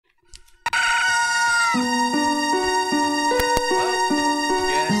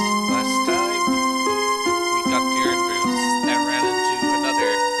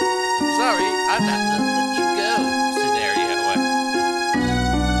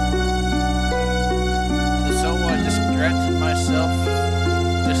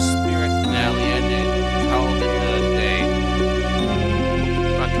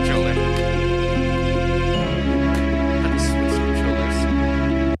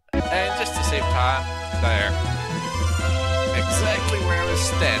And just to save time, there. Exactly where I was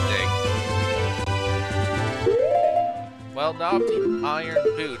standing. Well, now the iron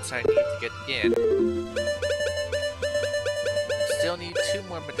boots I need to get in. Still need 2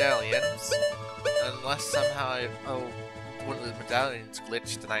 more medallions. Unless somehow one of the medallions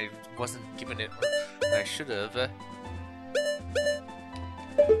glitched and I wasn't given it when I should have.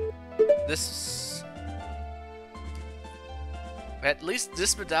 At least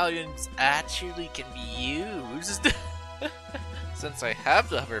this medallion actually can be used. Since I have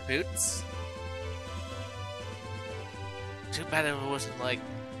the hover boots. Too bad it wasn't like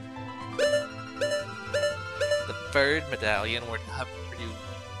the 3rd medallion where you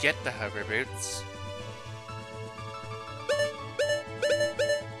get the hover boots.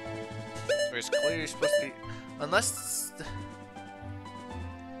 Where it's clearly supposed to be, unless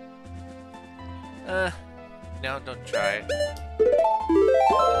no, don't try it.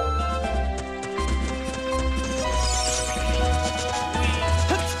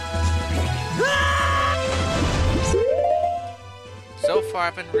 So far, I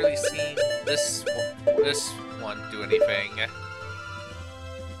haven't really seen this one do anything.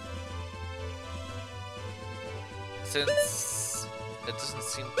 Since it doesn't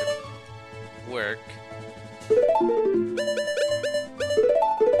seem to work.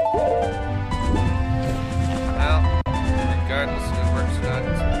 Well, regardless if it works or not,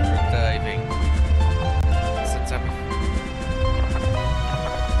 we're diving. Since I'm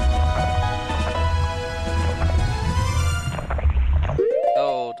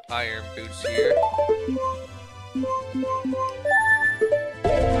old iron boots here.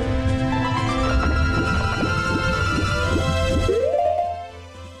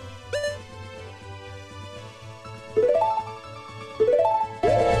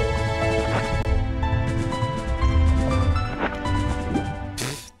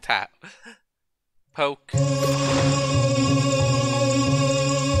 Tap. Poke. Got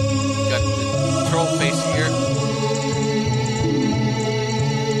the troll face here.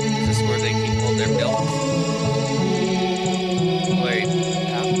 Is this where they keep all their milk? Wait,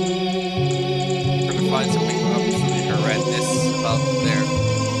 yeah. We're gonna find something absolutely horrendous about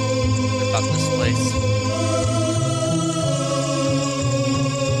this place.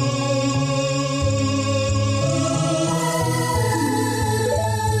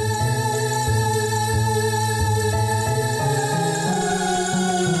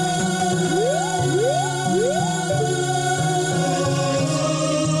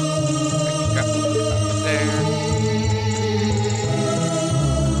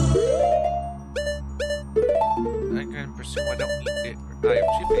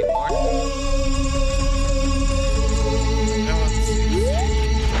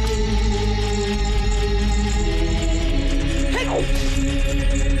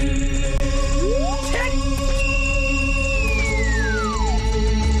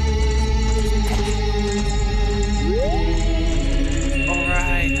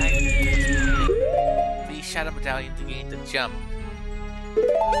 Shadow Medallion to gain the jump.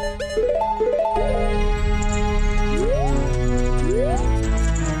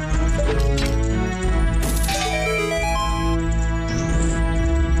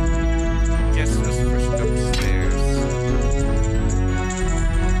 Guess this first upstairs.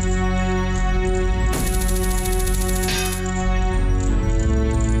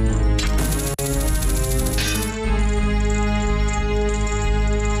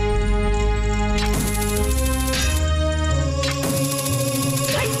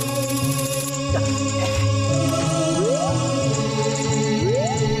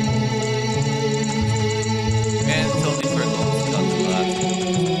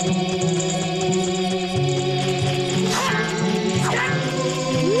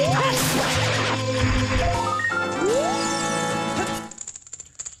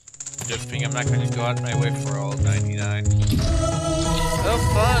 I'm not going to go out of my way for all 99. Oh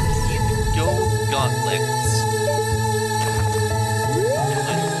fun! Get the gold gauntlets.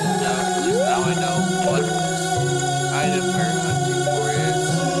 At least now I know what item we're hunting for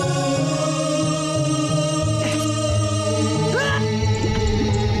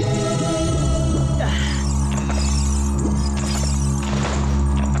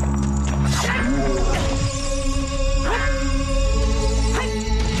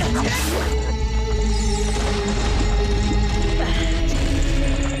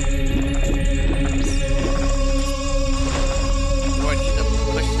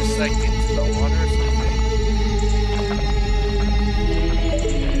into the water or something?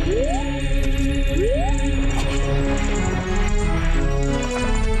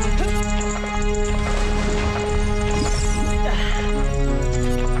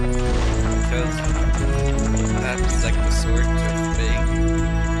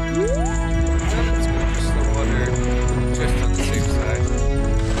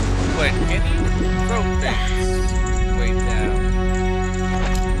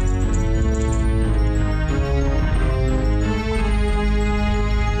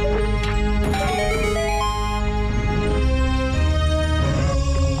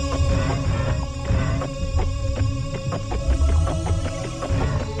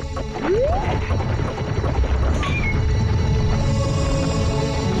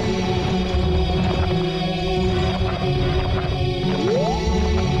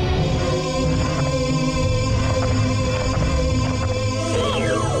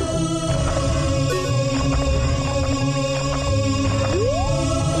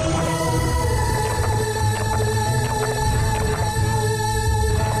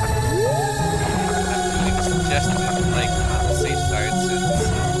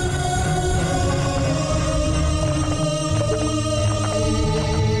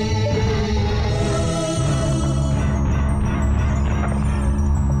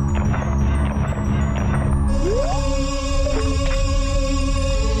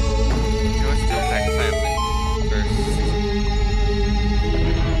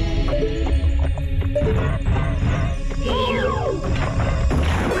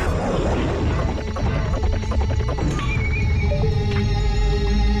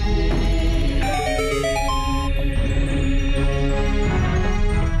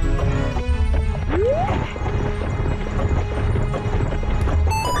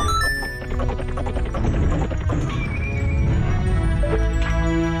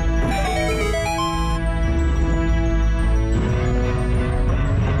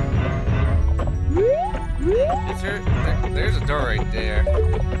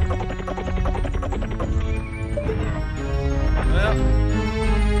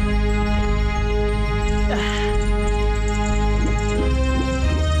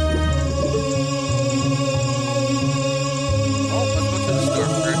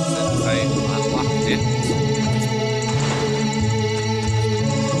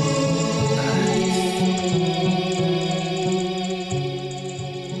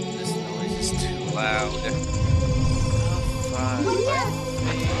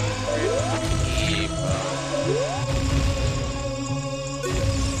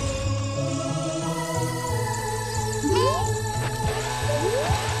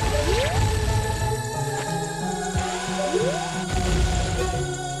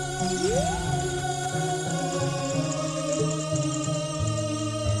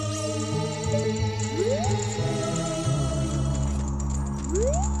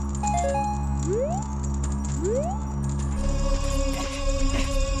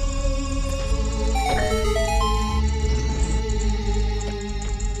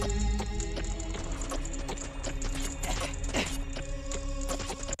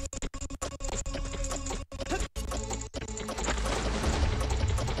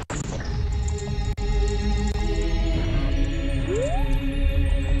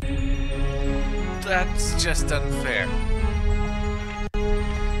 That's just unfair.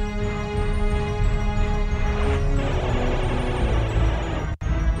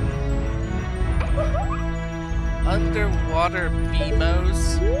 Underwater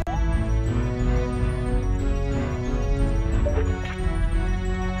Beamos?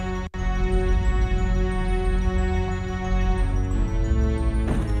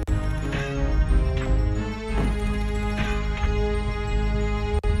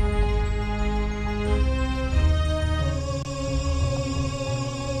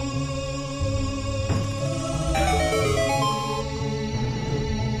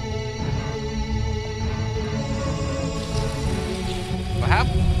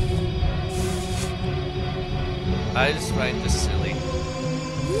 I just find this silly.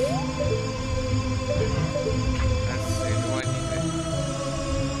 Let's see, do I need it?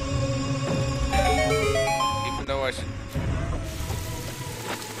 Even though I should...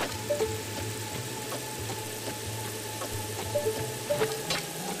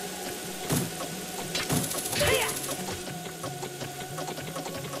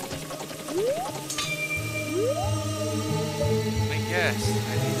 I guess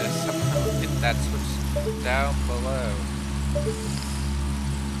I need to somehow get that switch down below.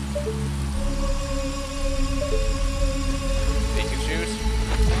 Pikachu's.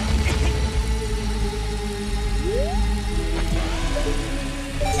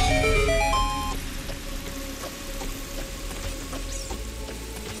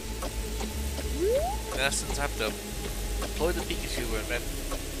 In essence, I have to deploy the Pikachu and then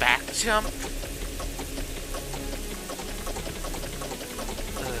back jump.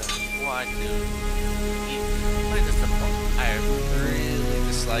 Why do? Why does the mod? I am really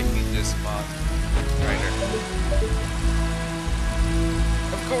disliking this mod writer.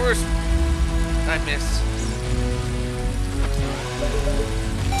 Of course, I miss.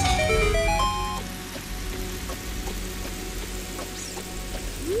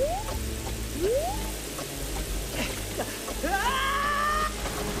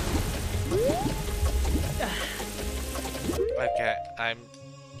 Okay, I'm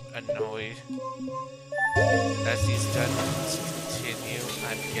annoyed. As these dungeons continue,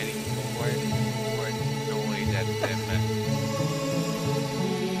 I'm getting more and more annoyed at them.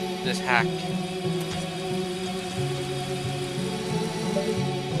 This hack.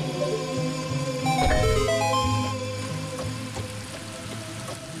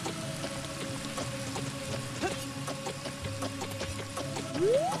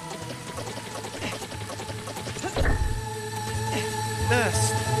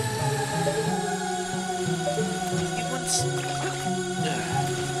 Best. He wants.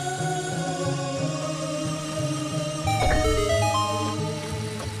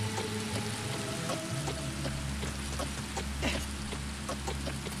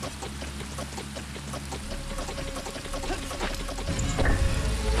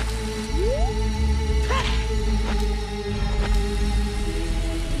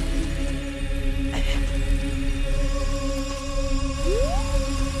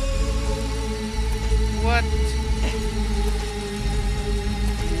 What?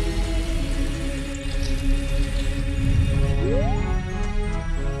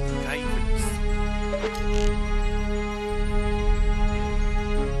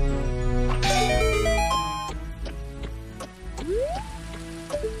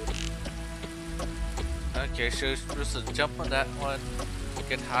 Okay, so you're supposed to jump on that one,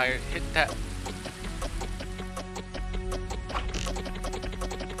 get higher, hit that.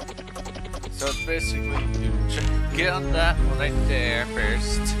 So it's basically you get on that one right there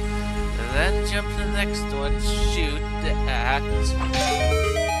first, and then jump to the next one, shoot at.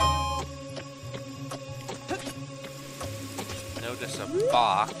 Notice a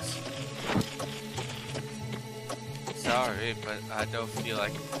box. Sorry, but I don't feel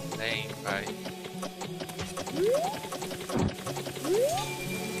like playing right.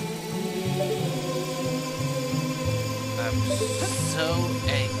 I'm so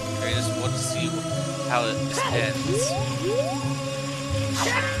angry. I just want to see how this ends.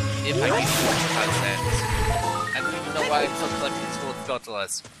 If I can see how this ends. I don't even know why I'm so collecting these gold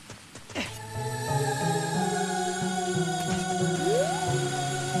Godzillas.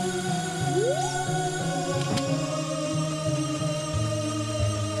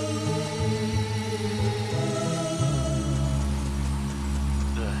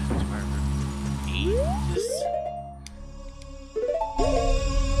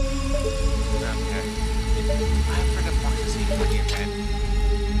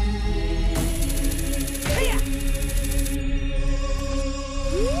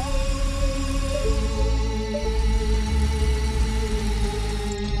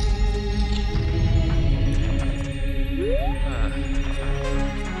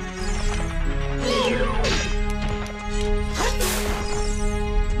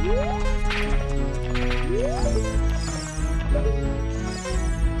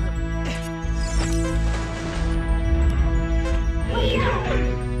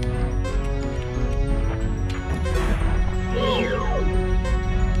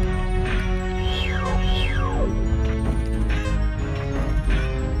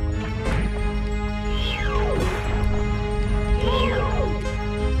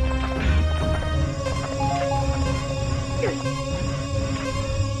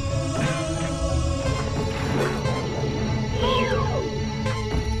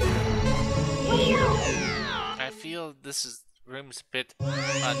 feel this room's a bit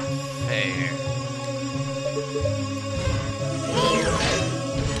unfair.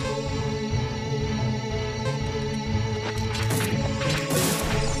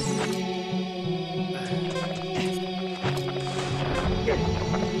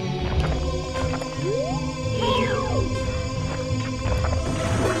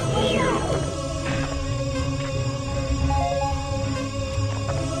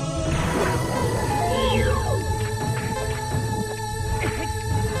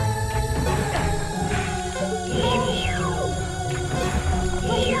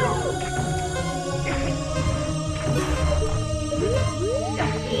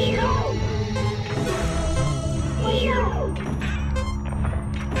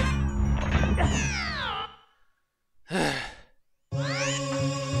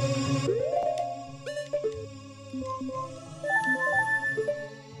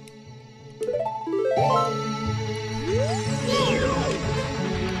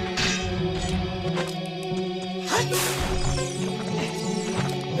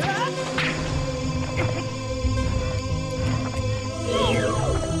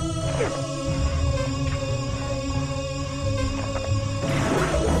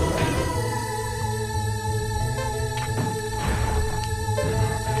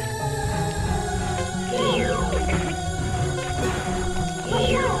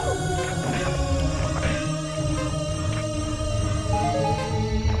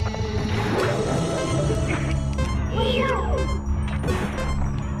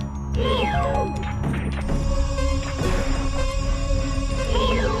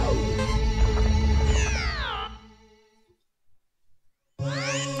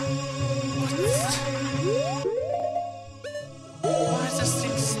 Why is this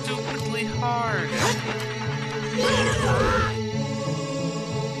thing stupidly hard?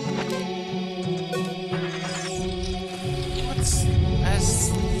 What's...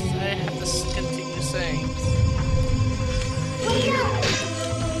 as I have to continue saying.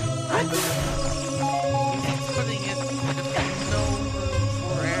 Putting it with no room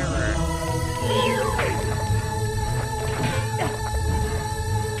for error.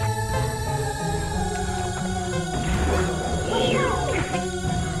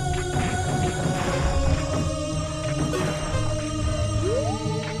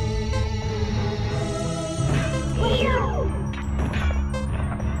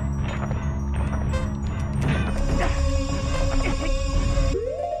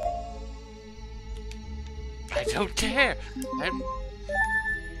 I don't care.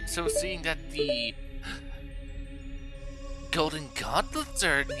 So seeing that the golden gauntlets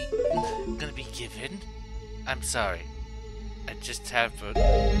are gonna be given, I'm sorry. I just have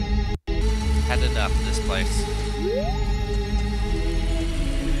had enough of this place.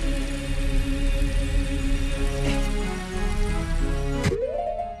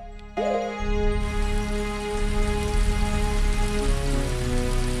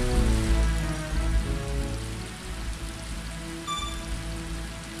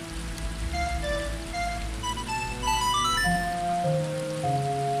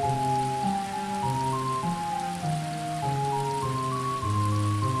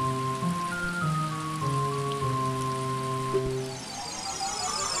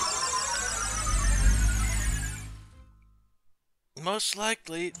 Most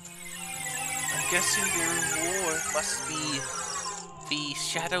likely, I'm guessing the reward must be the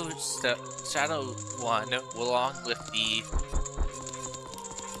Shadow one, along with the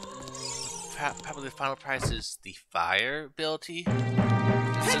probably the final prize is the Fire ability.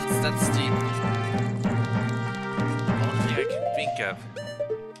 Since that's the only thing I can think of.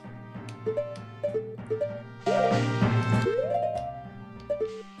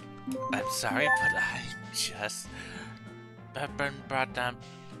 I'm sorry, but I just have been brought down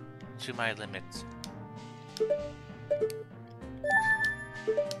to my limits.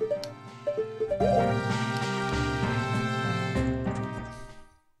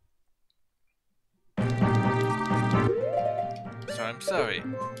 So I'm sorry.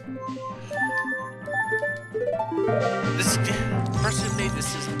 This person who made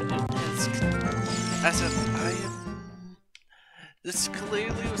this is as if I am. This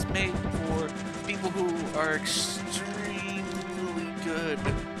clearly was made for people who are extremely good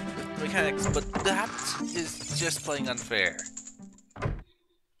with mechanics, but that is just plain unfair.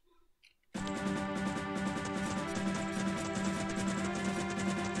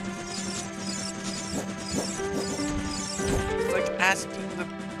 It's like asking the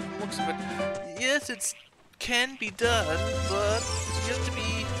looks of it. Yes, it can be done, but you have to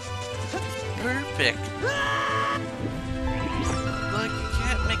be perfect. Like, you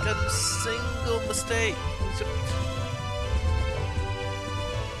can't make a single mistake. So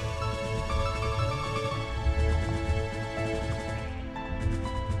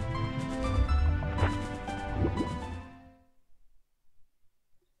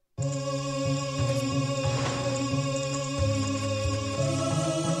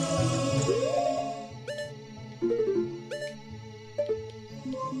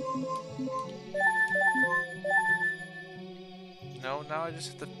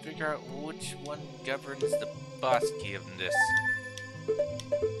just have to figure out which one governs the boss key of this.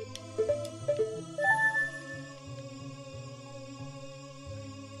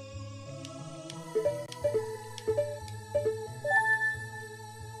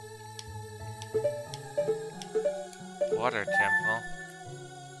 Water temple.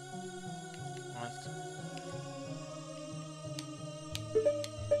 What?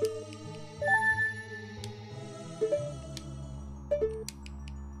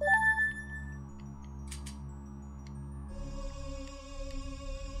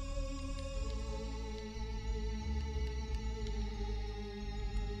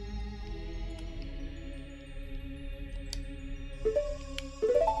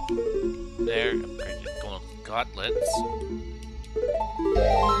 There, upgraded gold gauntlets.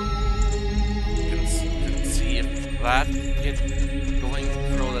 Can see if that going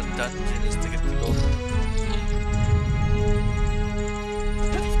through all the dungeons to get the gold.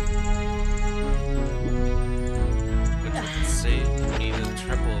 Which would save me the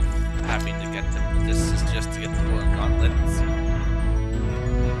trouble of having to get them, but this is just to get the gold gauntlets.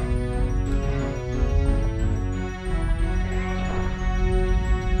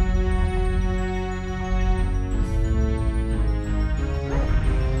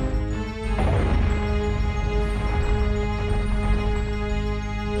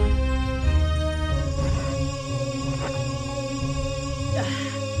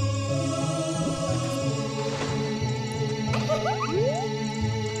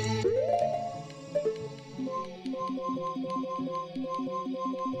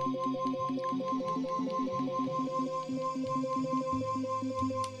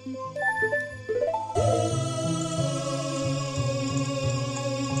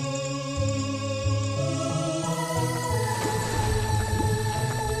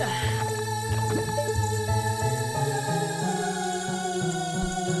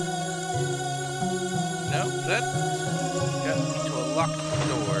 That got me to a locked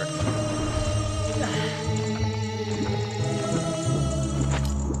door.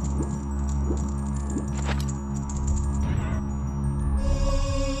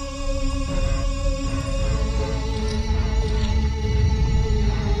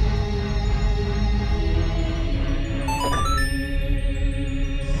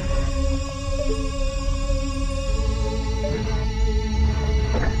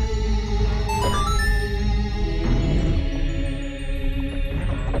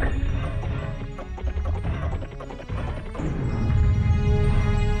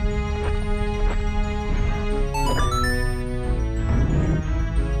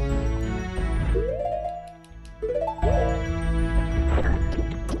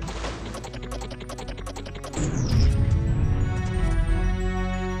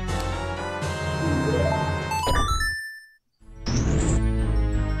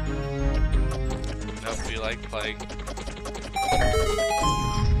 Don't feel like playing.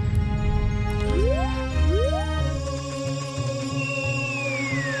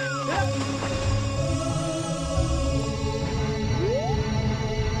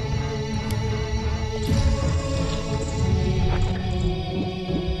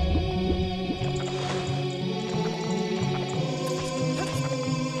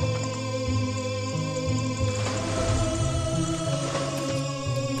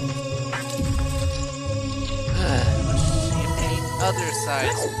 Other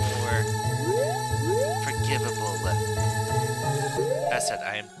side's more forgivable. As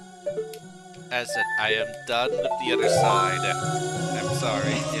said, I am done with the other side. I'm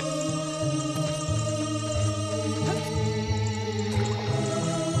sorry if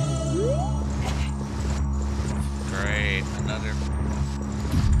great, another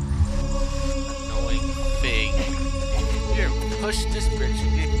annoying thing. Here, push this bridge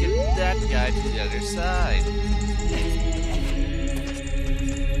and get that guy to the other side.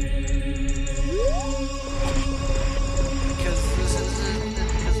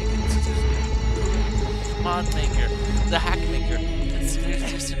 Mod maker, the hack maker. It's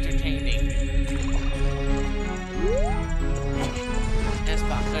just entertaining.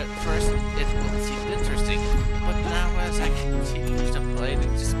 At first, it seemed interesting, but now as I continue to play, it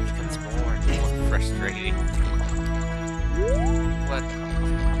just becomes more and more frustrating. What?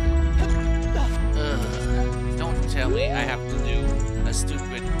 Don't tell me I have to do a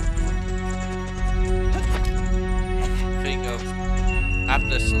stupid thing of I have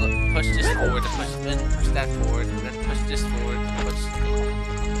to push this forward, then push that forward, then push this forward, and push.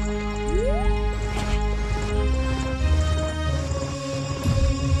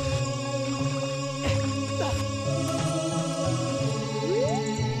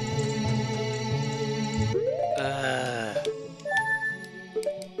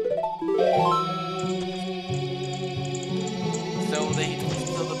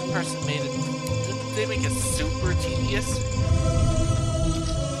 person made it. Did they make it super tedious?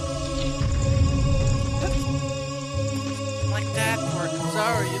 Like that, or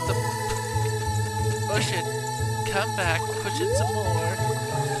sorry, you have to push it. Come back, push it some more.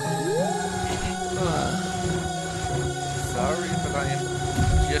 Sorry, but I am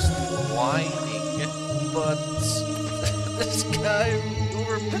just whining. But this guy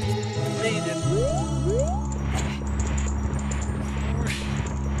whoever made it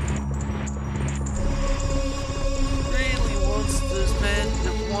really wants this man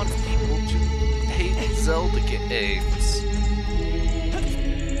that wants people to hate Zelda games.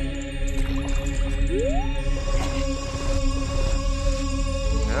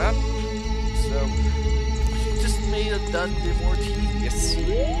 Yep. So he just made a dungeon more tedious.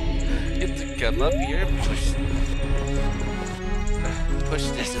 You have to come up here and push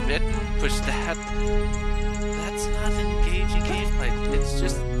this a bit, push that. That's not engaging gameplay. It's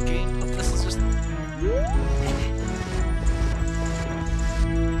just gameplay. This is just.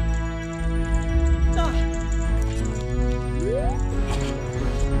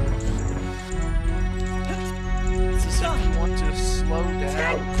 This is if you want to slow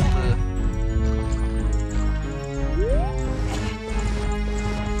down the.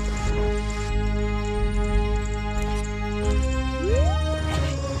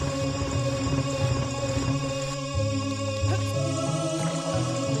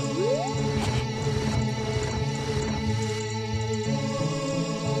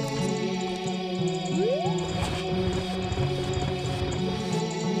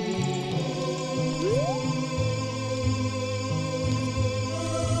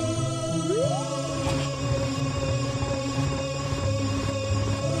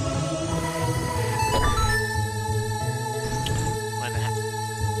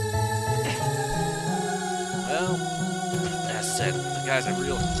 The guy's a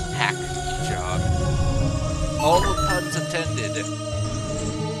real hack job. All the puns intended.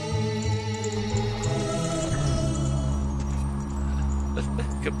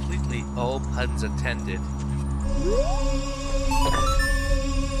 Completely all puns intended.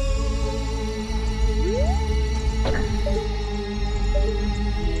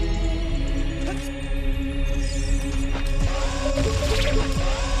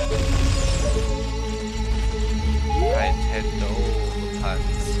 I intend all the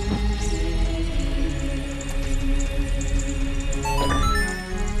puns.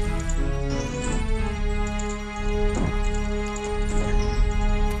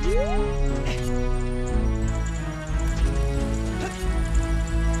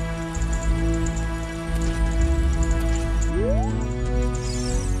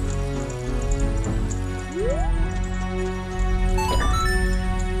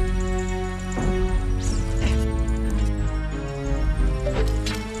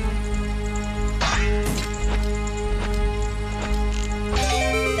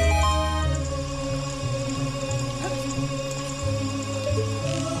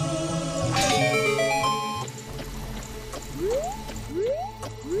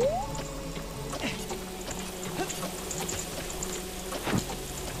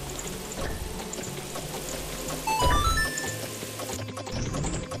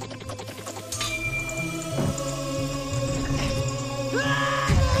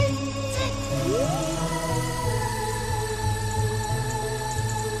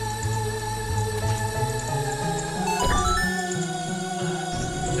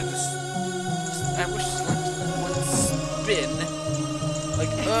 I wish Slick would spin.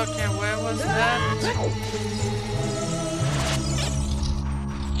 Like, okay, where was that?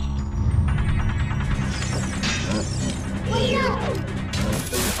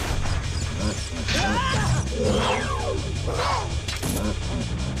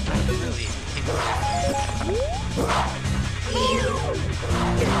 I really hate that.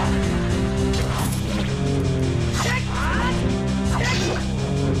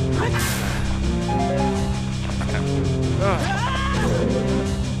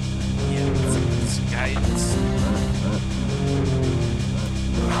 Yeah, this guidance.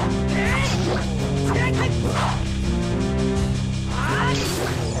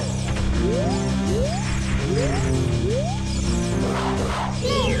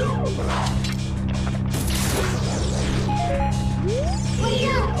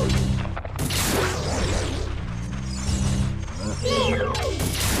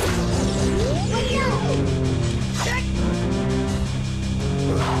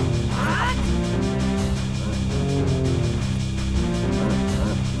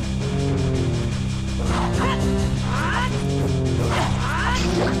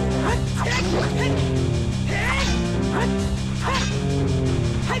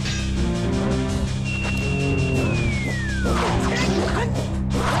 I'm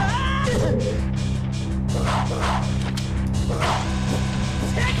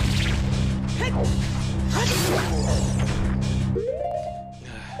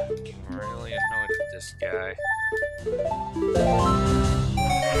really annoyed with this guy.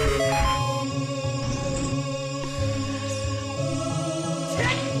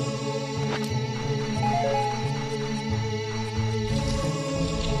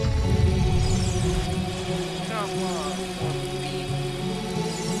 Come on, beat.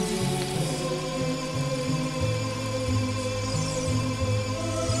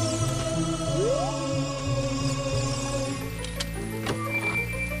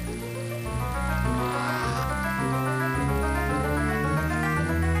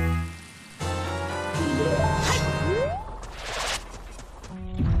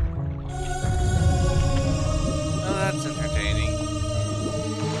 Oh, that's entertaining.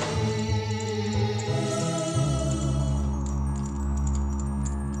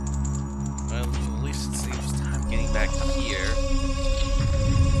 Well, at least it saves time getting back here.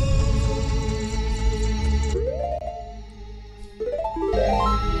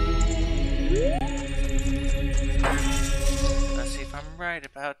 Let's see if I'm right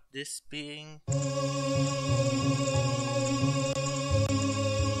about this being...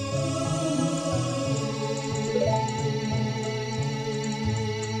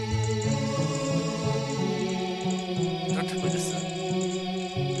 Don't tell me this is...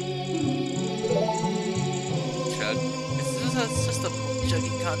 Chug. Is this just a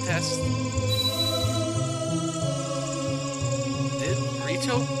chugging contest? Did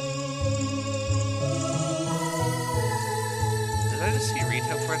Rito? Did I just see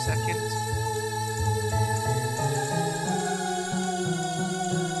Rito for a second?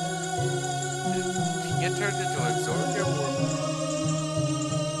 Did he get turned into a Zorga or...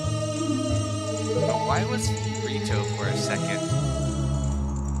 But why was he Rito for a second?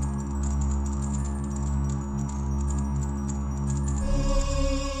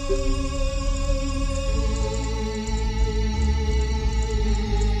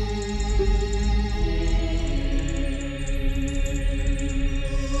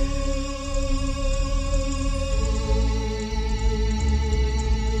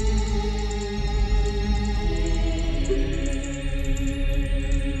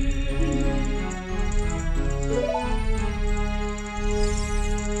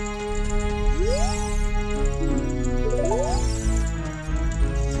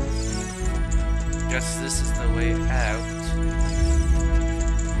 Guess this is the way out.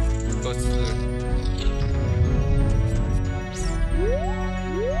 Go through.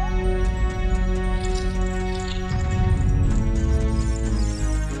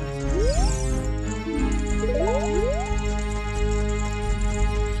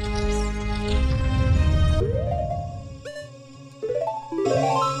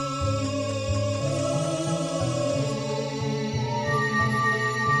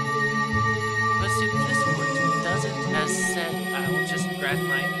 Let's see if this one doesn't, as said, I will just grant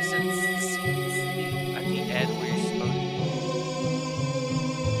my innocence at the end where you're supposed.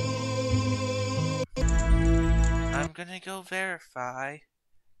 I'm gonna go verify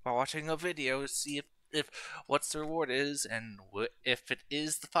by watching a video to see if what's the reward is, and if it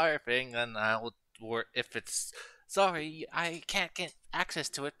is the fire thing, then I'll, or if it's sorry, I can't get access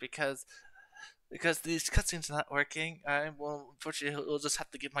to it because these cutscenes are not working. I will unfortunately will just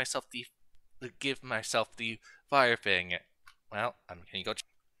have to give myself the fire thing. Well, I'm gonna go.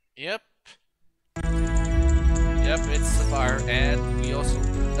 Yep, it's the fire, and we also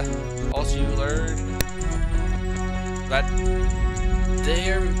learn that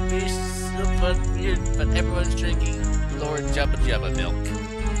they are but weird, but everyone's drinking Lord Jabba Jabba milk.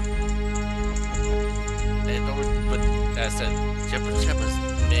 And but as I said, Jabba Jabba's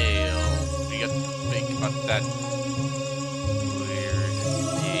male. We got to think about that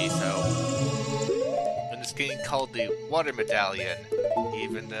weirdity. So, and it's getting called the Water Medallion,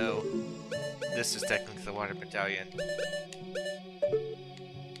 even though this is technically the Water Medallion.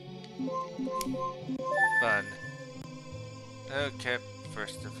 Fun. Okay,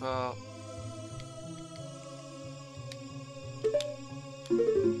 first of all.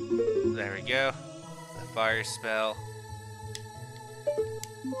 There we go. The fire spell.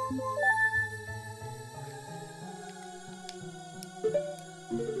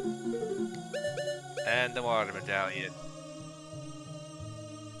 And the water medallion.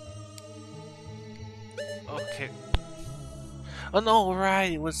 Okay. Oh no,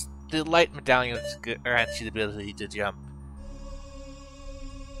 right, it was the light medallion that grants you the ability to jump.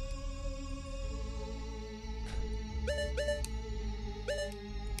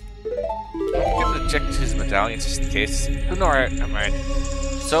 check his medallion just in case. No, alright, never mind.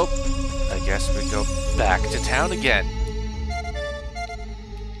 So, I guess we go back to town again.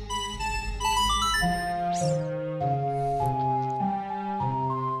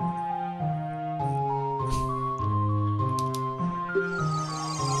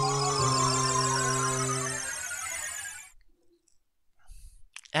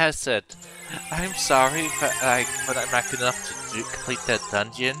 As said, I'm sorry, but I'm not good enough to complete that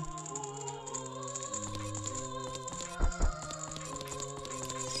dungeon.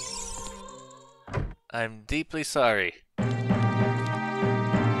 I'm deeply sorry.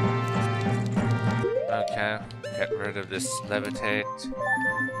 Okay, get rid of this levitate.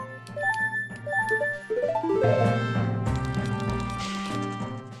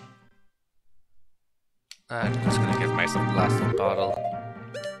 I'm just gonna give myself the last bottle.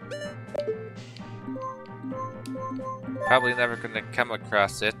 Probably never gonna come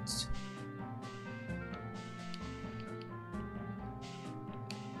across it.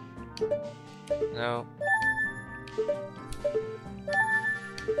 No.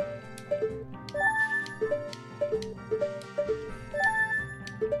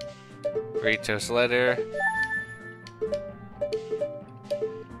 Rito's letter.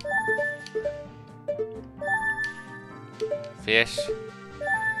 Fish.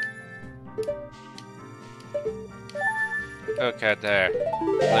 Okay, there.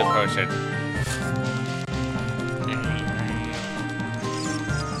 Blue potion.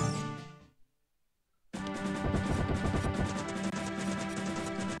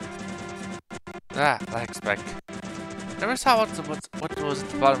 Ah, lag spec. Never saw what was at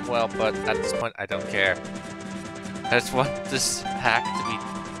the bottom well, but at this point I don't care. I just want this hack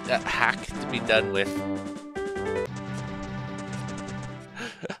to be done with.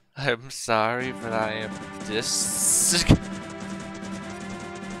 I'm sorry, but I am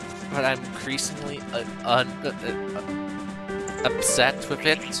but I'm increasingly upset with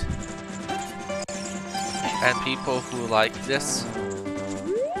it. And people who like this,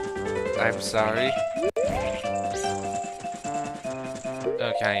 I'm sorry.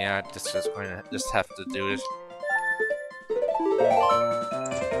 Okay, yeah, this is going to just have to do it.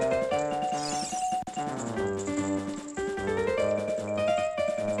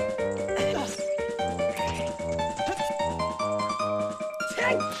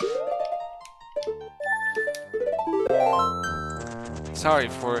 Sorry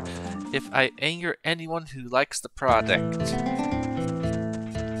for if I anger anyone who likes the product.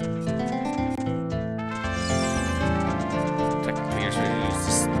 Technically, you're supposed to use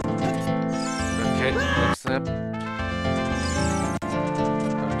this. Okay, next up.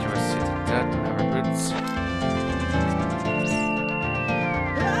 Okay, let's see that. Our boots.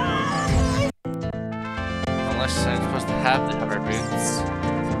 Unless I'm supposed to have the hover boots.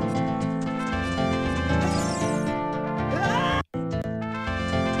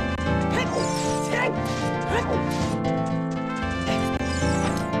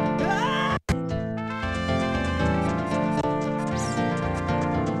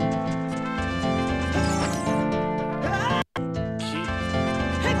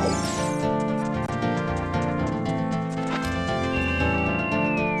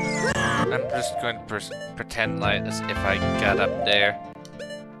 I'm just going to pretend like as if I got up there.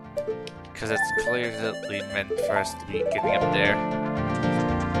 Because it's clearly meant for us to be getting up there.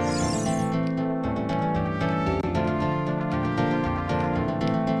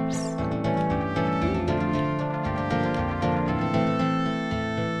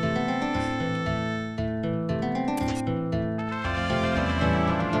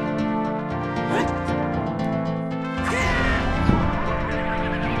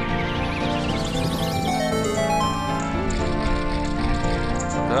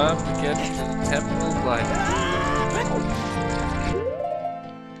 Time to get to the Temple of Light.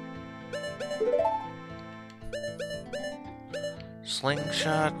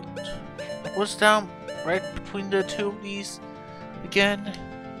 Slingshot. What's down right between the two of these again?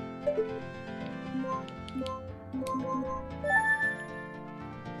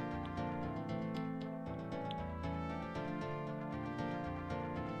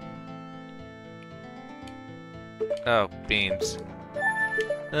 Oh, beans.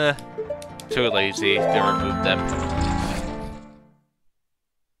 Too lazy to remove them.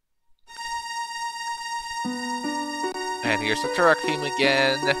 And here's the Turok theme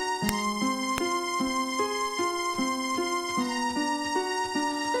again.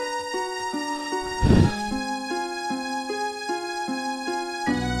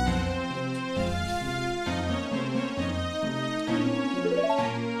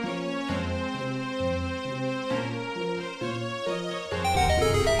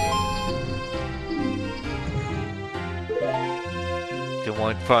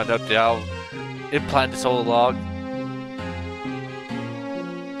 wanting to find out how it planned this all along.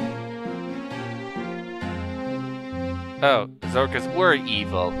 Oh, Zorkas were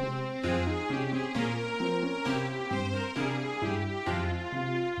evil.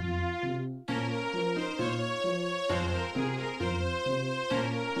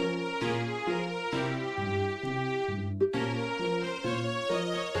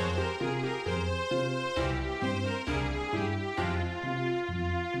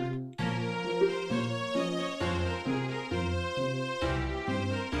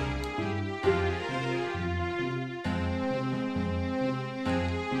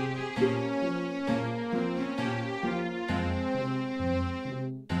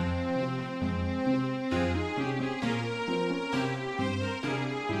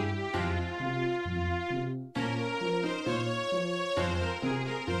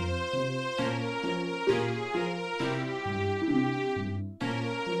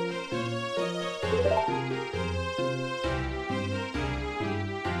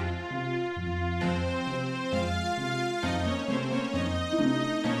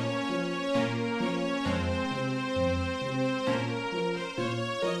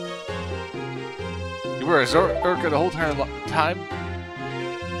 You were a Zorka the whole entire time?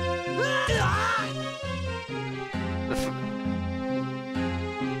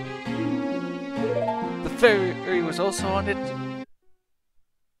 The fairy was also on it?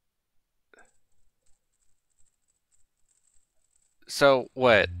 So,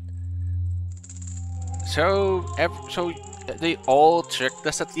 what? So they all tricked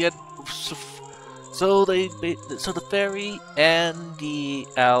us at the end? So the fairy and the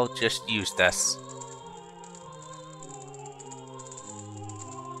owl just used us.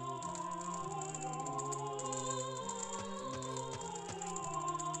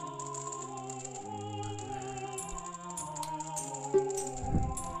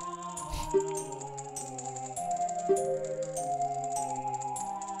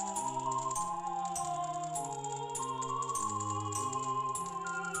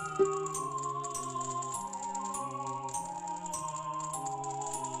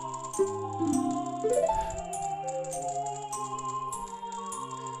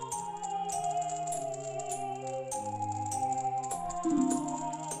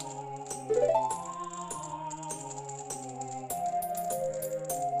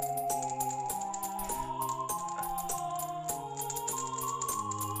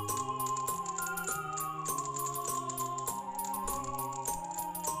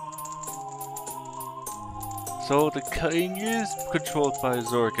 So the king is controlled by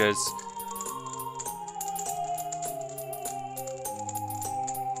Zorkas.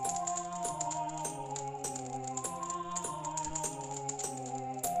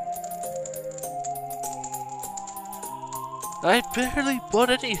 I barely bought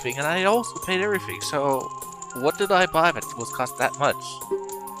anything, and I also paid everything, so what did I buy that was cost that much?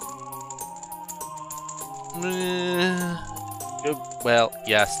 Well,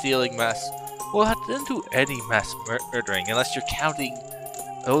 yeah, stealing mass. Well, I didn't do any mass murdering, unless you're counting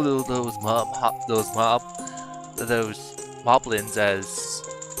those moblins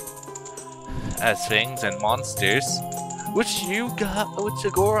as things and monsters, which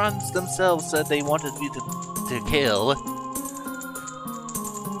the Gorons themselves said they wanted me to kill.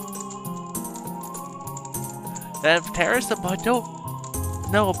 And Terrorism, I don't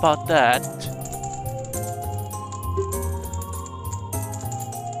know about that.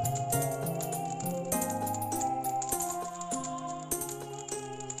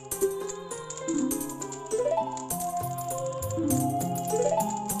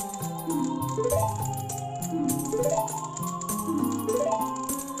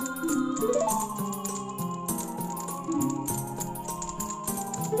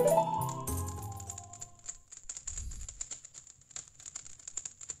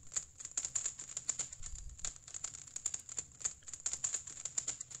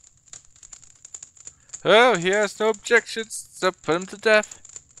 Oh, he has no objections, so put him to death.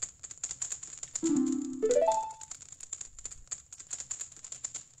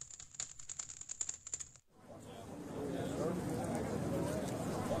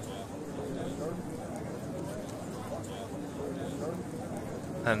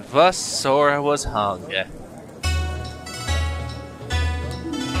 And thus Sora was hung.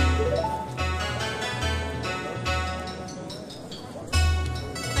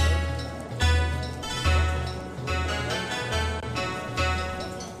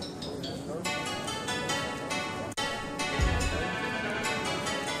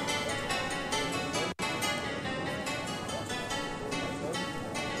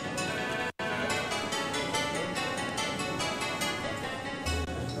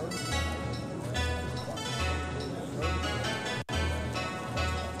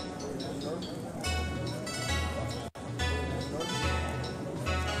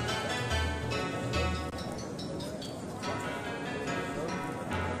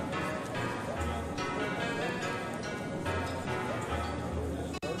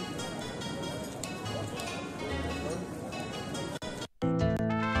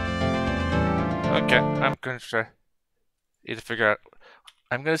 Okay, I'm gonna try to figure out.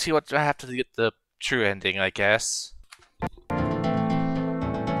 I'm gonna see what I have to get the true ending, I guess. Okay,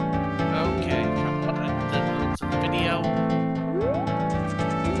 come on, the rules of the video.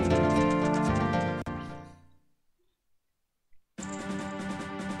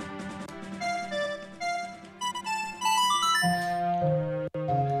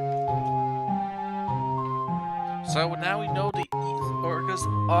 So now we know the orcas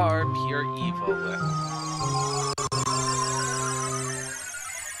are pure evil.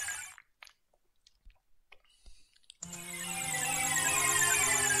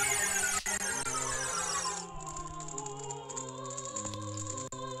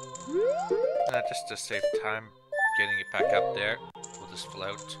 Just to save time getting it back up there, we'll just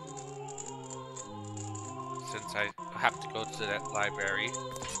float. Since I have to go to that library.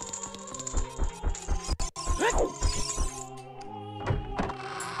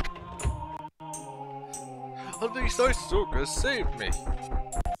 Oh, these nice orcas saved me!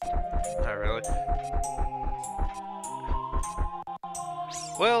 Not really.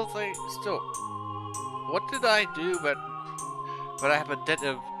 Well, they still... What did I do but I have a debt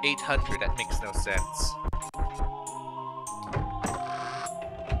of 800? That makes no sense.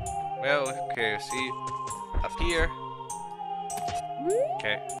 Well, okay, see? Up here.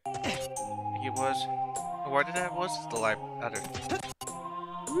 Okay. I think it was... Where did I was? The other...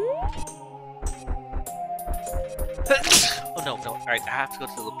 Oh no, no. Alright, I have to go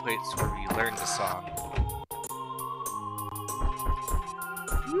to the place where we learn the song.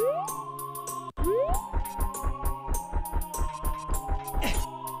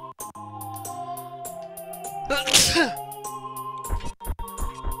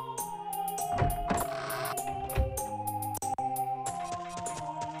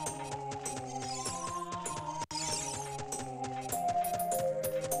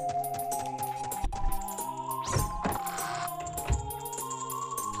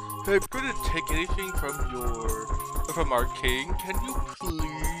 I'm gonna take anything from our king. Can you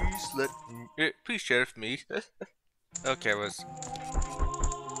please share with me? Okay, let's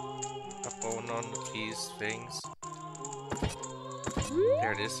up on these things.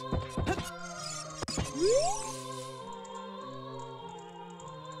 There it is.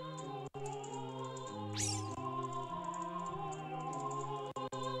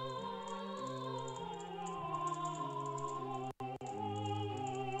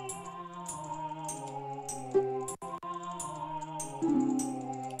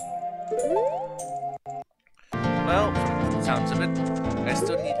 Well, from the sounds of it, I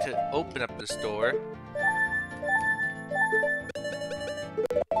still need to open up this door.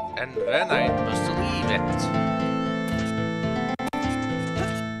 And then I'm supposed to leave it.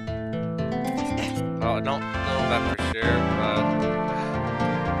 Well, I don't know that for sure, but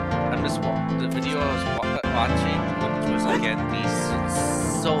I'm just the video I was watching, which was again the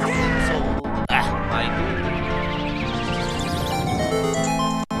my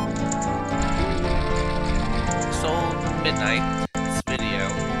Midnight's video.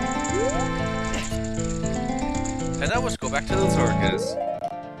 And now let's go back to those orcas.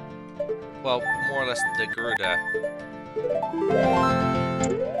 Well, more or less the Garuda.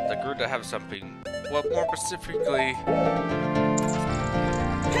 The Garuda have something, well, more specifically...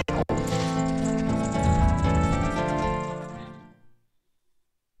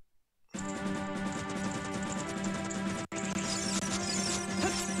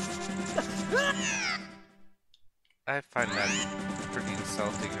 I find that pretty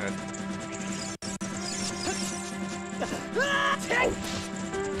insulting that...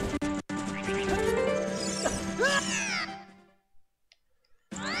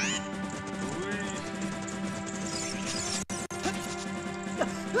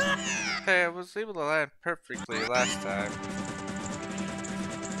 Hey, I was able to land perfectly last time.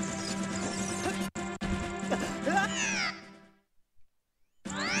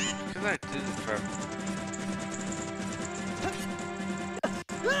 Because I did it from...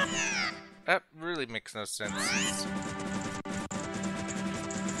 That really makes no sense.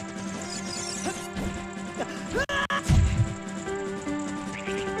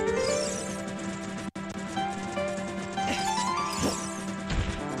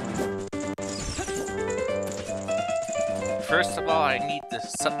 First of all, I need the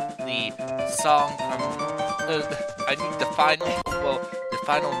song from... I need the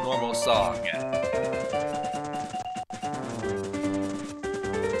final normal song.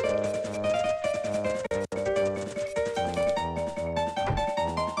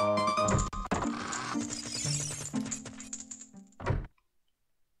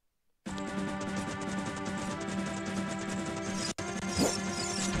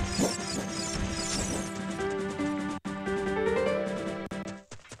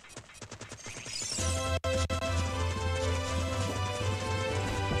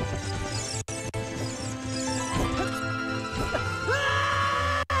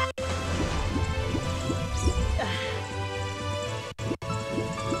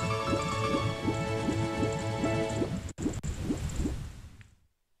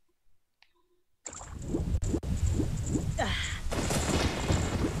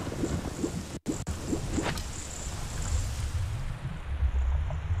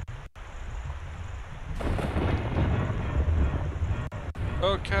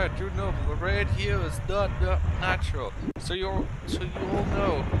 Okay, do know the rain here is not natural. So you all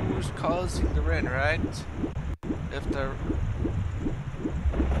know who's causing the rain, right? If there's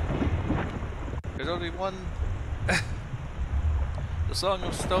only one. The Song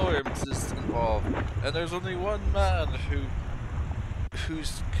of Storms is involved, and there's only one man who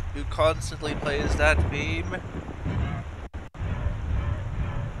constantly plays that theme.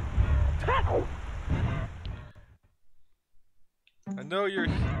 I know you're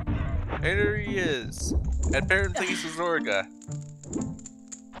here. And there he is. And apparently he's a Zorga.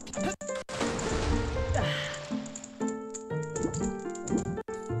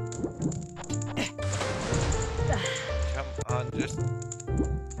 Come on, just...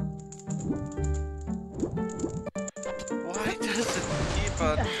 Why does it keep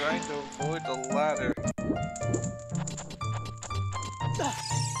on trying to avoid the ladder?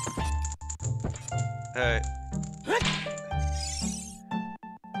 Hey.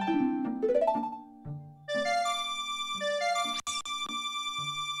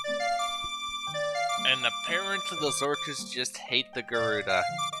 And apparently the Zorkas just hate the Garuda.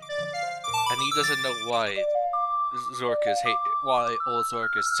 And he doesn't know why Zorkas hate, why all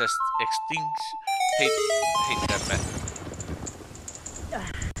Zorkas just hate them.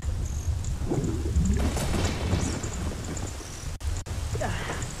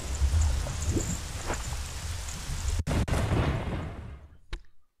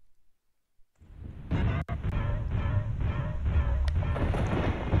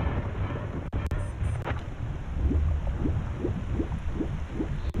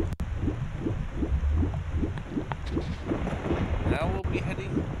 Now we'll be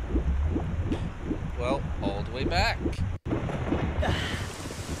heading, well, all the way back.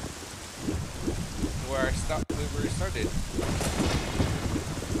 Where we started.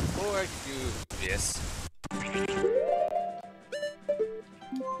 Or I could do this.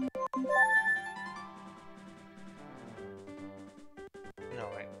 No,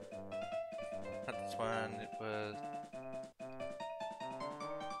 wait. Not this one, it was...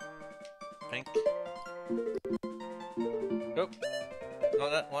 Pink. Nope. No,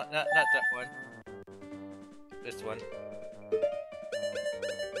 not that one. This one.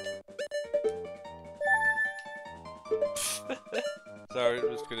 Sorry, I'm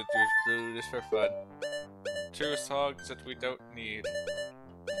just gonna do this for fun. 2 songs that we don't need.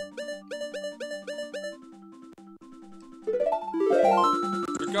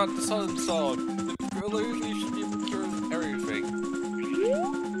 We got the Sun song. It literally should be able to cure everything.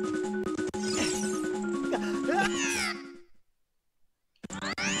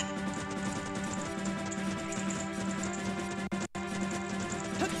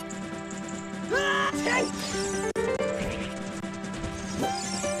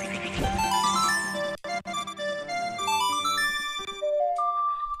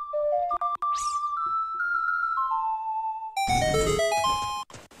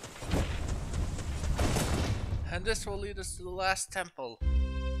 And this will lead us to the last temple.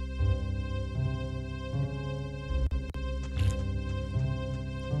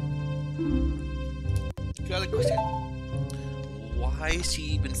 Got a question. Why is she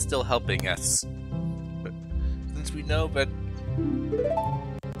even still helping us? But since we know that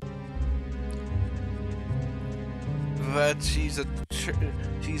she's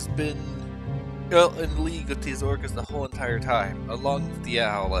been in league with these orcas the whole entire time, along with the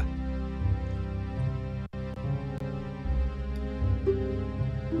owl.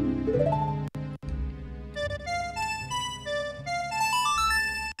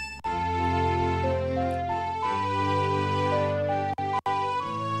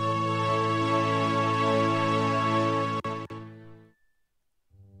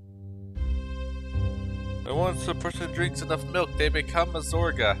 And once a person drinks enough milk, they become a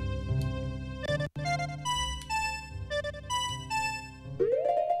Zorga.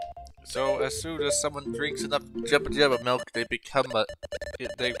 So as soon as someone drinks enough Jabba Jabba milk, they become a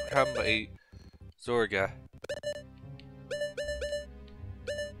Zorga.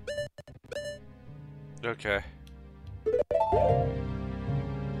 Okay.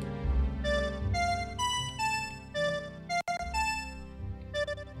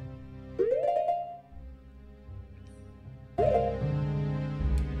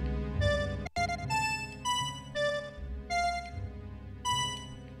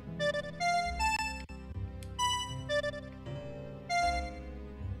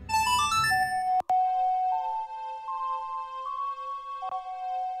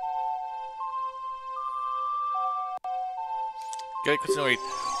 Good question. Wait,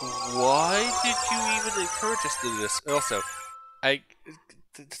 why did you even encourage us to do this? Also, the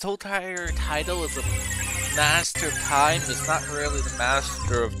whole entire title is master of time is not really the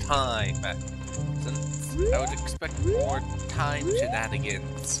master of time. Since I would expect more time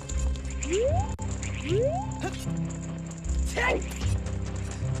shenanigans.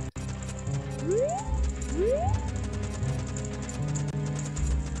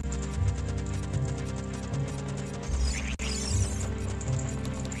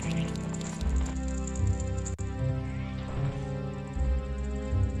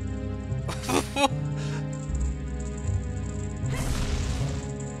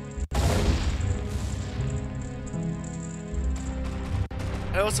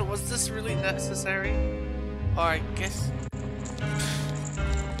 Also, was this really necessary? Or I guess...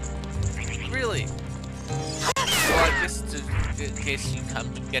 Really? Well, I guess in case you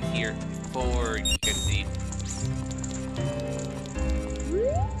come to get here before you get the...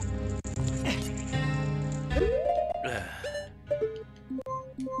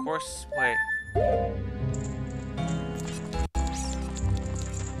 Of course, wait.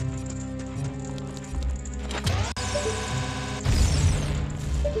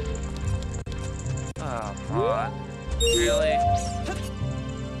 Oh, come on. Really?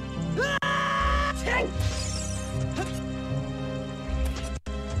 Okay.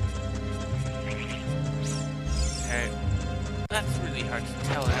 That's really hard to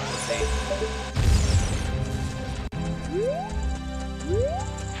tell, Emily.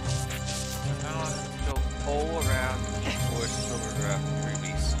 So now I have to go all around the forest over around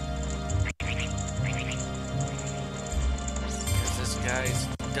Ruby's. Because this guy's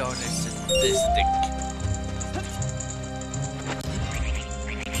darn sadistic.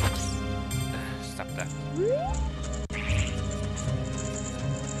 Stop that.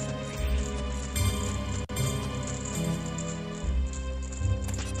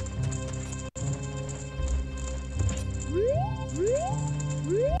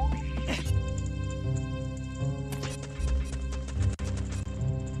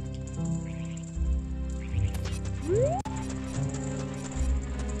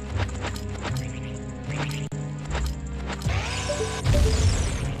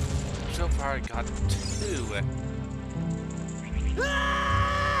 So far I got 2.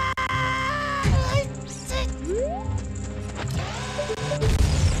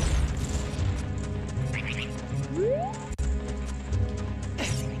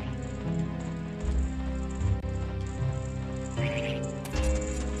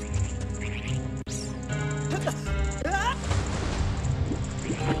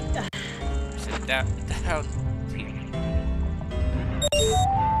 Sit down.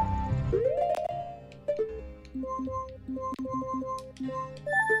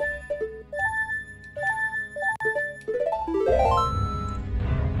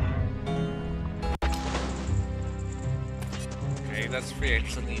 Okay, that's free. I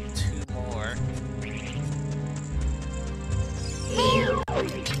still need 2 more.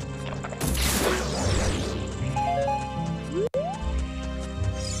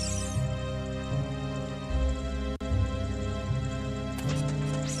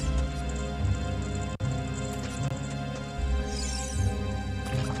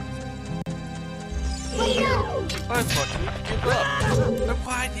 I thought you would give up. Then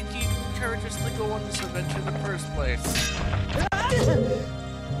why did you encourage us to go on this adventure in the first place?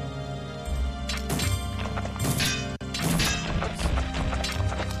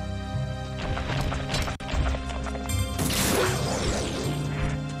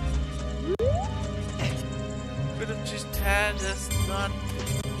 Could have just had us not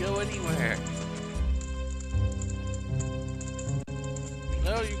go anywhere.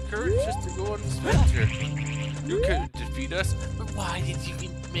 No, you encouraged us to go on this adventure. You couldn't defeat us, but why did you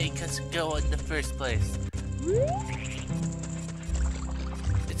make us go in the first place?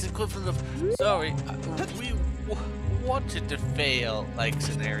 It's equivalent of, sorry, we wanted to fail, like,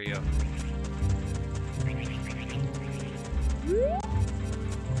 scenario.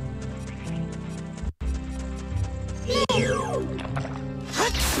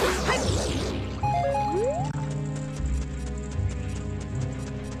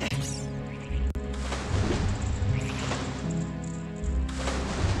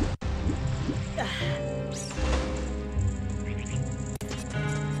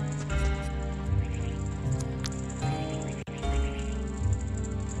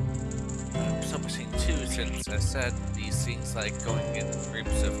 Since I said these things like going in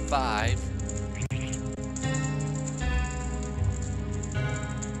groups of 5.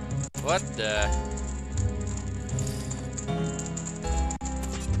 What the?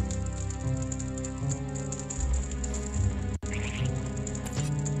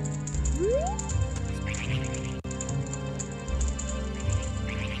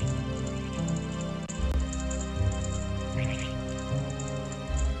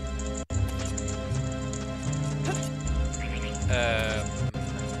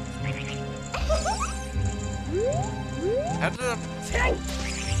 Got them!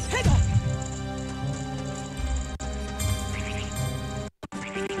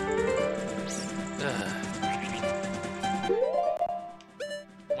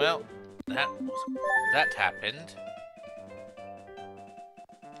 Well, that happened.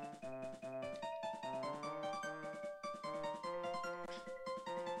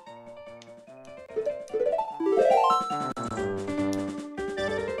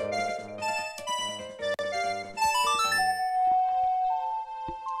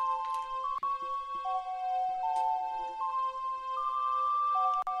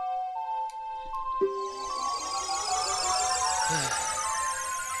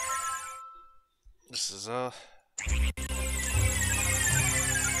 This is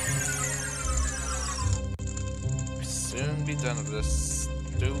soon be done with this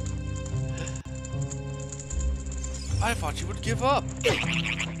stoop. I thought you would give up.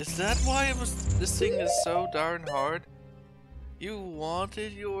 Is that why this thing is so darn hard? You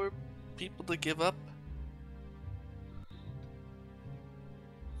wanted your people to give up?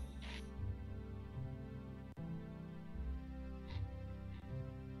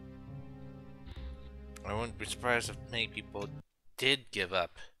 I wouldn't be surprised if many people did give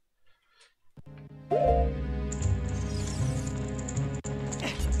up.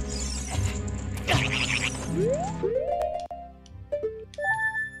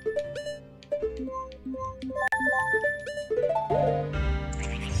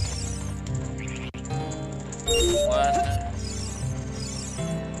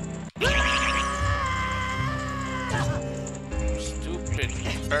 Stupid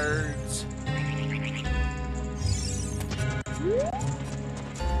birds.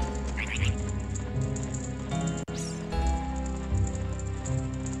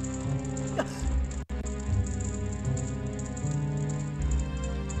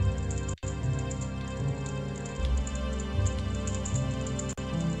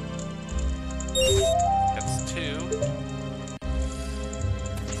 That's two.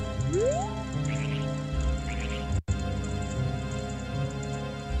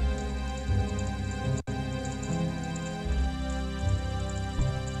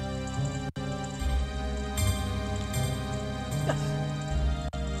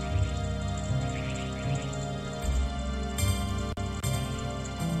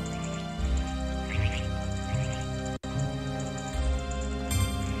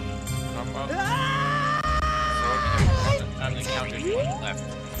 Unaccounted one left.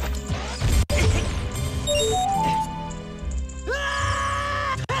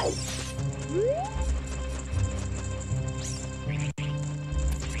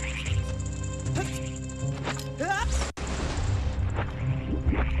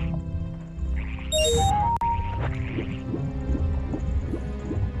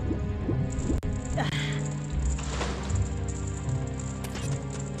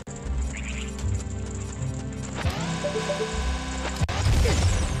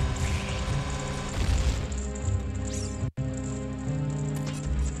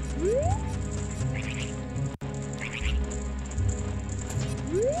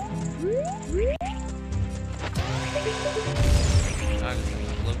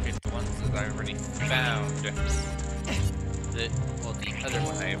 Look at the ones that I already found. Well, the other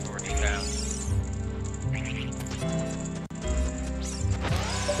one I have already found.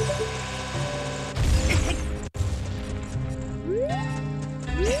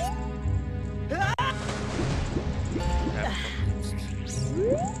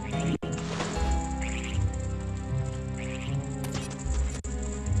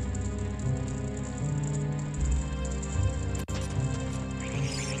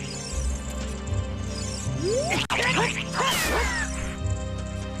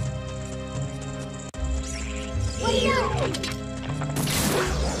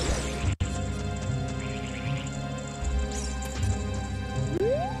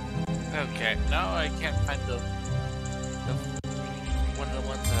 Okay, now I can't find the one of the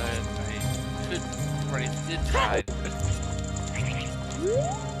ones I could already did find.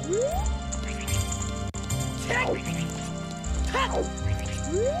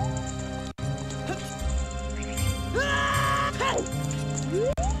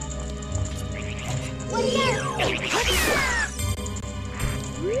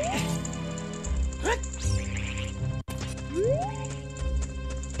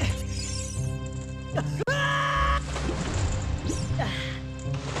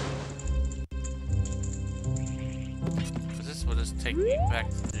 This will just take me back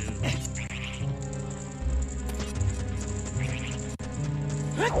to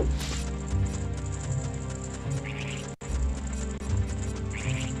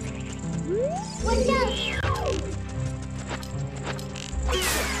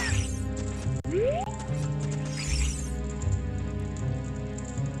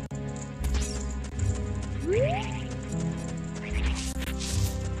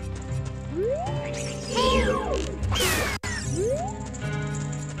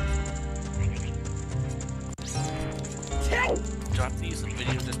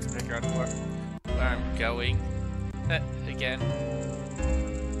just to figure out where I'm going. Again.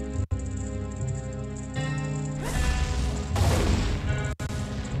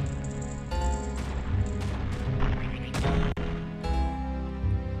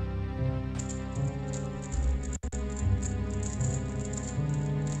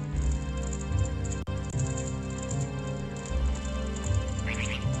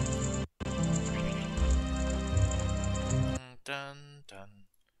 Dun dun.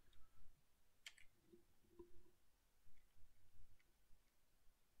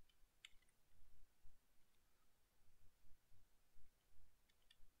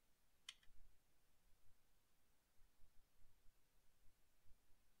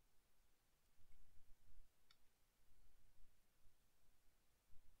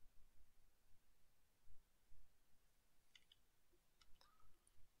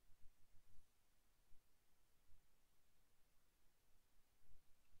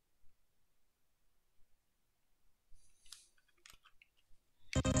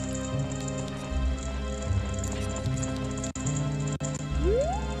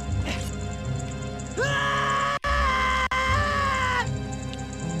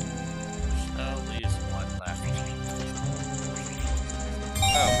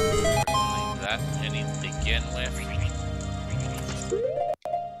 Begin with.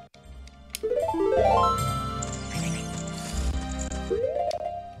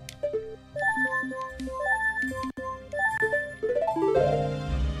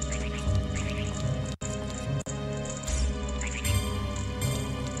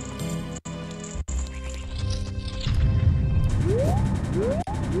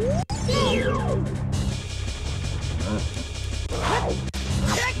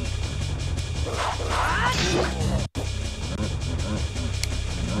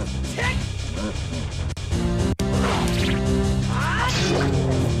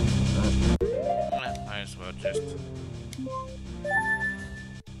 Might as well just.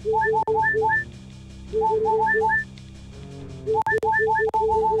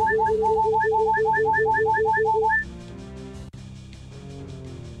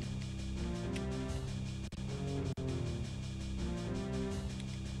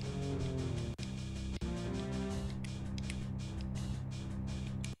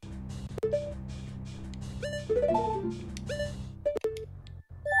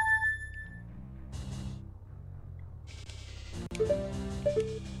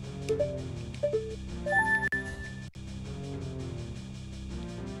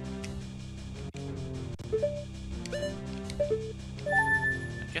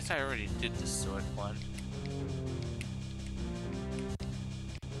 I guess I already did the sword one.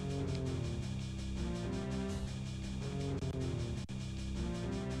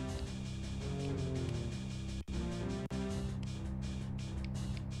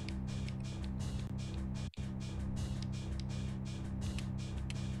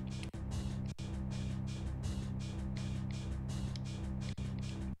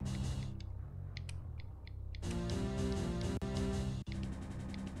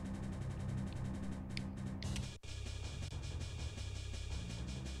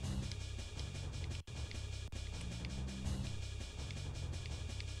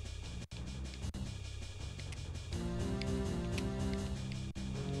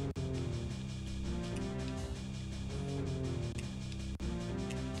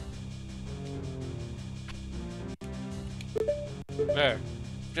 There,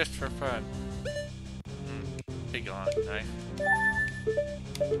 just for fun. Big long knife.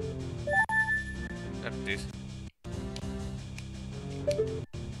 Empties.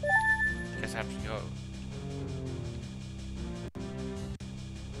 Guess I have to go.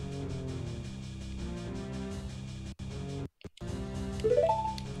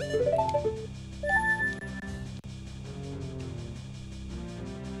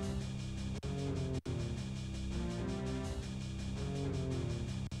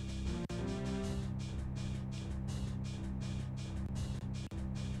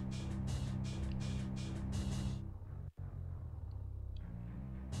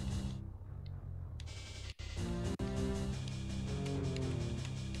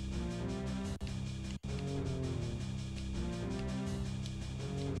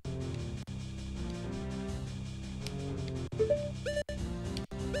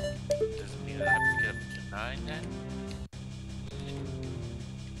 Doesn't mean I have to get up to 9 then?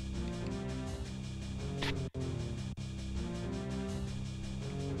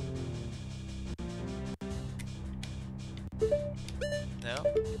 No?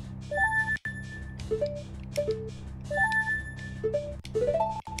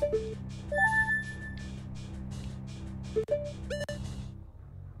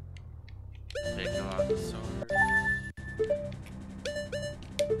 Sword.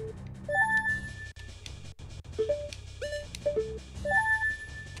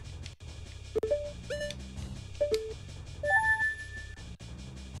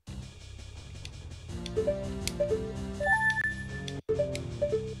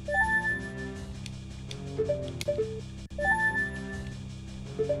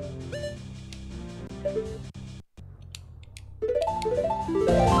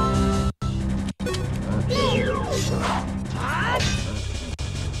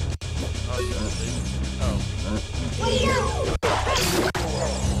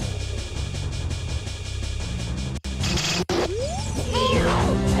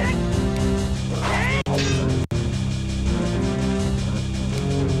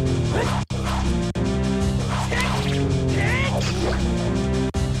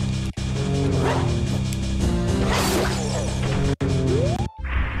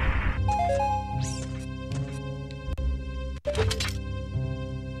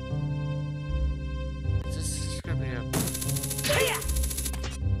 This is gonna be a...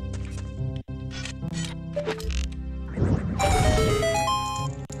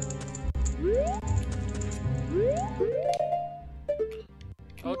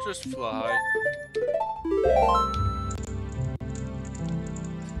 I'll just fly.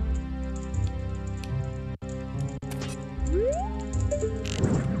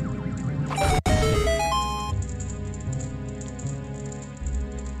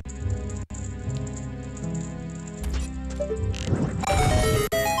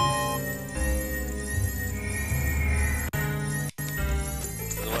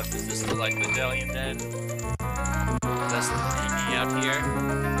 So what, does this look like Medallion then? That's hanging out here.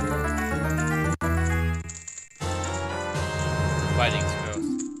 Fighting scrolls.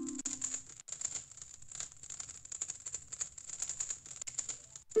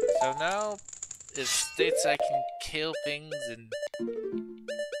 So now it states I can kill things in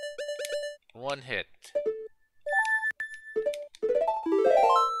one hit.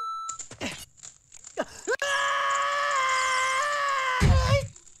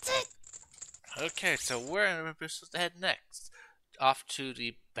 Okay, so where am I supposed to head next? Off to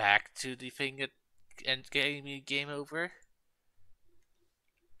the back to the thing and game over?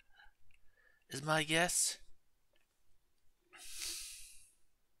 Is my guess?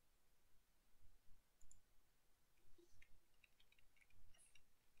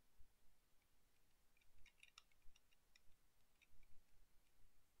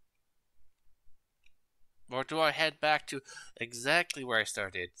 Or do I head back to exactly where I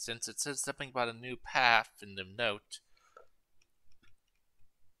started, since it says something about a new path in the note?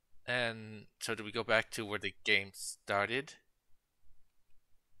 And so do we go back to where the game started?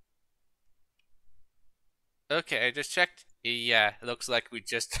 Okay, I just checked. Yeah, it looks like we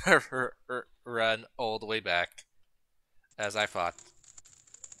just run all the way back, as I thought.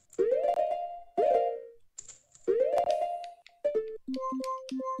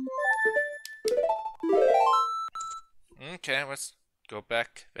 Okay, let's go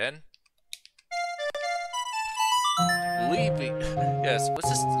back then. Leaving. Yes, let's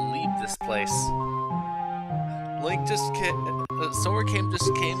just leave this place. Link just came. Sora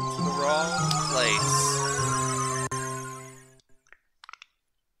just came to the wrong place.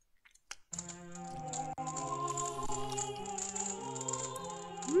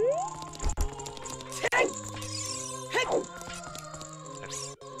 I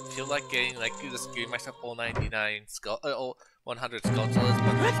feel like just giving myself all 99 skull, all 100 skulls, but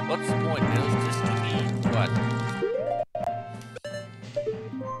what's the point? It was just to me, what?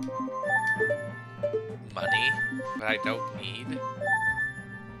 Money that I don't need.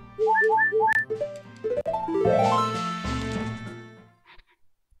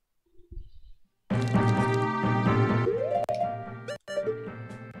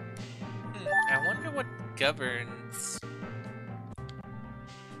 I wonder what governs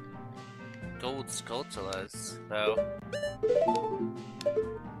Gold Skulltulas, though.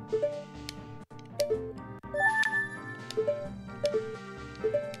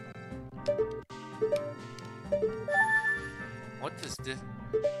 What is this?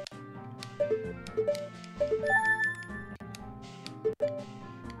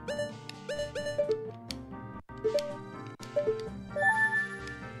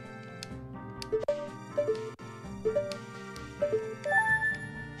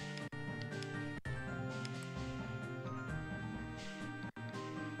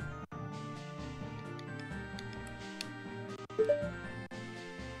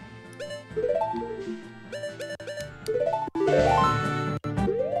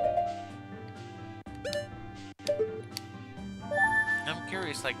 I'm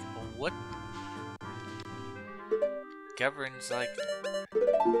curious, like, what governs, like... Okay,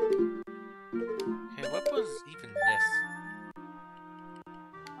 what was even this?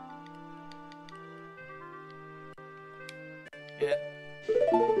 Yeah.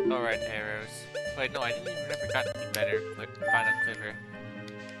 Alright, arrows. Wait, no, I didn't even ever got any better final quiver.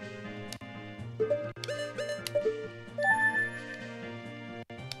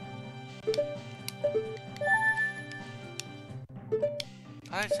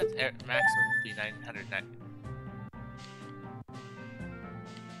 I said maximum would be 990.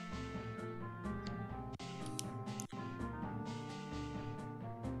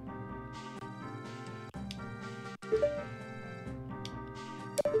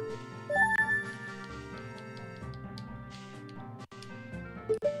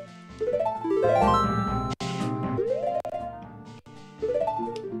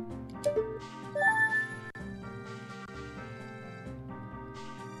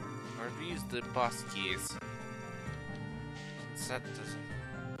 Use the boss keys. Since that doesn't.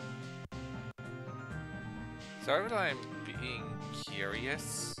 Sorry, but I'm being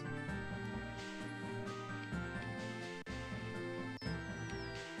curious.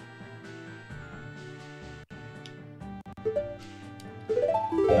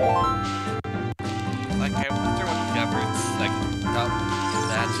 Like, I wonder what governs, like,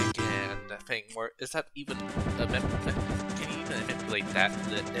 magic and the thing. Where is that even a can you even manipulate that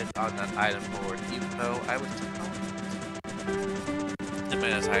on that item board? Even though I was the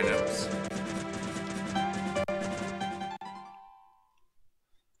minus items.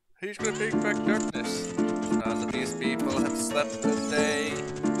 Who's gonna bring back darkness? None of these people have slept a day.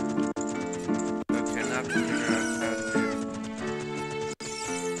 Okay, now I have to figure out how to.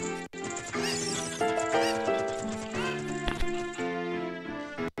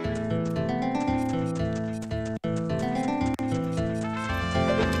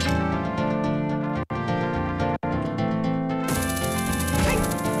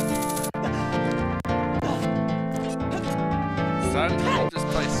 Time to leave this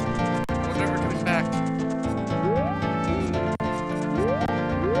place. We're never coming back.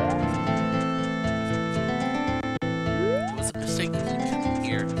 It was a mistake coming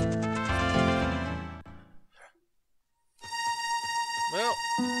here. Well,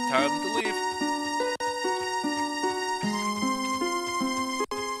 time to leave.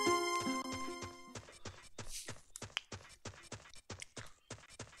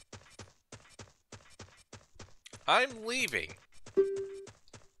 I'm leaving.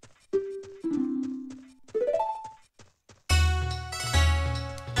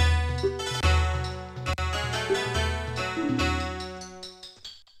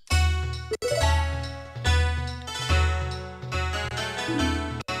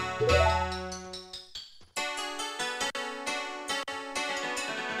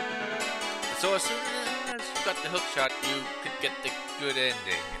 So as soon as you got the hook shot, you could get the good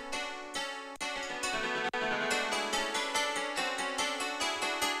ending.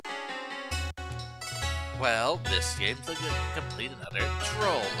 Well, this game's like to complete another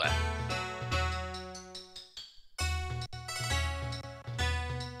troll.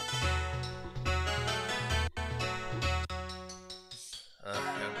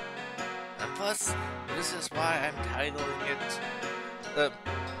 And plus, this is why I'm titling it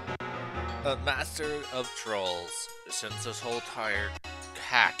a Master of Trolls, since this whole entire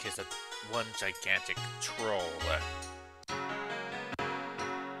hack is one gigantic troll.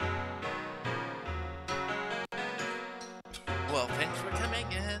 Well, thanks for coming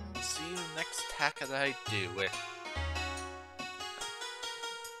in. See you next hack that I do.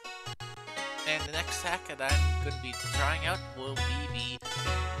 And the next hack that I'm going to be trying out will be the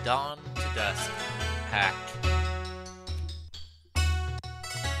Dawn to Dusk hack.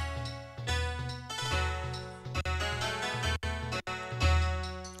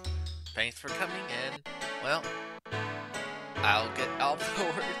 Thanks for coming in. Well, I'll be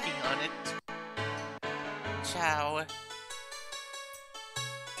working on it. Ciao.